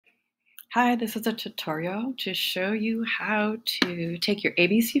Hi, this is a tutorial to show you how to take your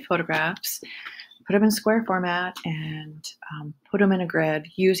ABC photographs, put them in square format, and put them in a grid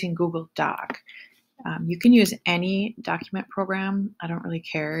using Google Doc. You can use any document program. I don't really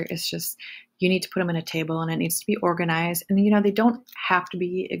care. It's just you need to put them in a table and it needs to be organized. And they don't have to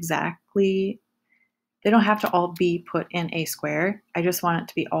be they don't have to all be put in a square. I just want it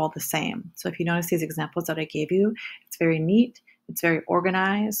to be all the same. So if you notice these examples that I gave you, it's very neat. It's very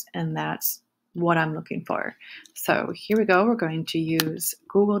organized, and that's what I'm looking for. So here we go. We're going to use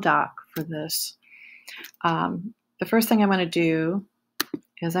Google Doc for this. The first thing I'm going to do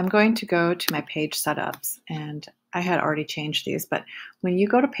is I'm going to go to my page setups, and I had already changed these, but when you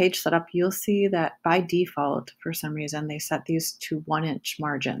go to page setup, you'll see that by default, for some reason, they set these to 1-inch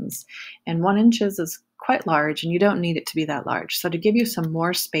margins, and 1 inch is quite large, and you don't need it to be that large. So to give you some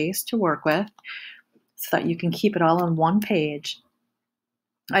more space to work with, so that you can keep it all on one page,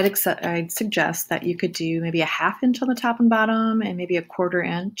 I'd suggest that you could do maybe a 1/2 inch on the top and bottom and maybe a 1/4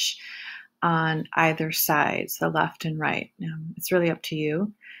 inch on either side, so left and right. It's really up to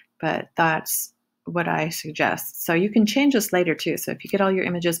you, but that's what I suggest. So you can change this later too. So if you get all your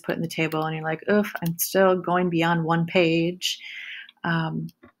images put in the table and you're like, oof, I'm still going beyond one page,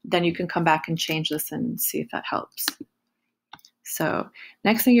 then you can come back and change this and see if that helps. So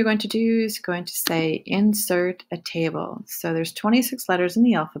next thing you're going to do is going to say insert a table. So there's 26 letters in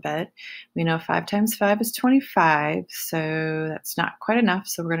the alphabet. We know 5 times 5 is 25, so that's not quite enough.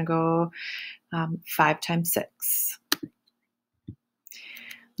 So we're going to go 5 times 6.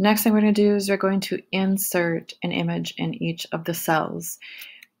 Next thing we're going to do is we're going to insert an image in each of the cells.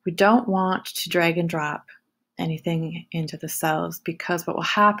 We don't want to drag and drop anything into the cells, because what will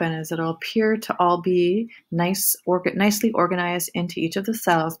happen is it'll appear to all be nicely organized into each of the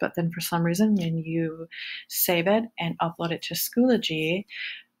cells, but then for some reason when you save it and upload it to Schoology,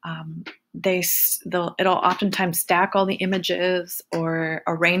 it'll oftentimes stack all the images or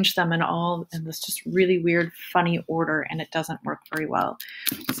arrange them in this just really weird, funny order, and it doesn't work very well.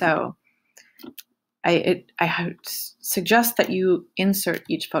 So I suggest that you insert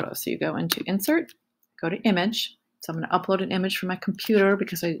each photo. So you go into Insert, go to Image. So I'm going to upload an image from my computer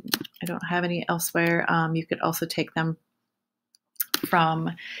because I don't have any elsewhere. You could also take them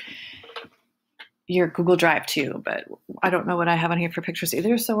from your Google Drive too, but I don't know what I have on here for pictures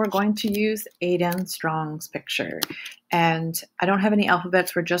either. So we're going to use Aiden Strong's picture. And I don't have any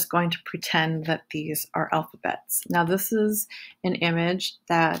alphabets. We're just going to pretend that these are alphabets. Now this is an image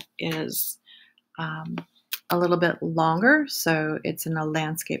that is a little bit longer, so it's in a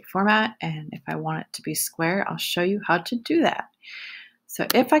landscape format, and if I want it to be square, I'll show you how to do that. So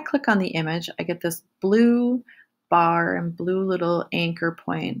if I click on the image, I get this blue bar and blue little anchor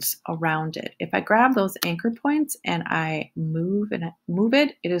points around it. If I grab those anchor points and I move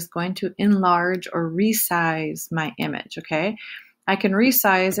it, it is going to enlarge or resize my image, okay? I can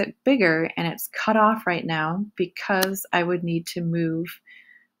resize it bigger, and it's cut off right now because I would need to move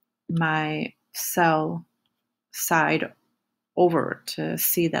my cell side over to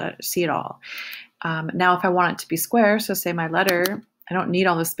see it all. Now if I want it to be square, so say my letter, I don't need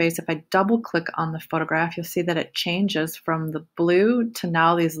all the space. If I double click on the photograph, you'll see that it changes from the blue to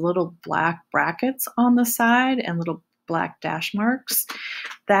now these little black brackets on the side and little black dash marks.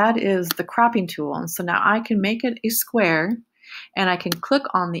 That is the cropping tool. And so now I can make it a square, and I can click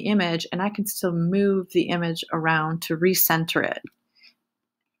on the image, and I can still move the image around to recenter it.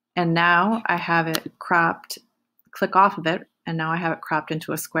 And now I have it cropped. Click off of it, and now I have it cropped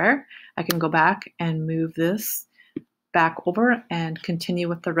into a square. I can go back and move this back over and continue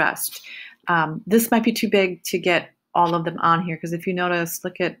with the rest. This might be too big to get all of them on here, because if you notice,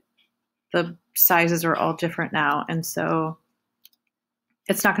 look at the sizes are all different now, and so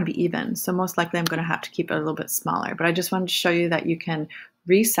it's not going to be even. So most likely I'm going to have to keep it a little bit smaller, but I just wanted to show you that you can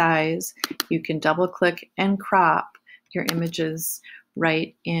resize, you can double click and crop your images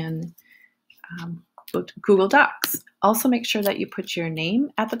right in Google Docs. Also make sure that you put your name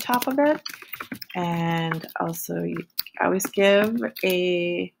at the top of it, and also you always give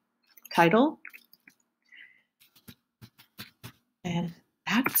a title, and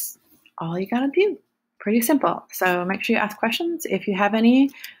that's all you gotta do. Pretty simple. So make sure you ask questions if you have any.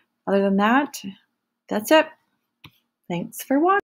 Other than that, that's it. Thanks for watching.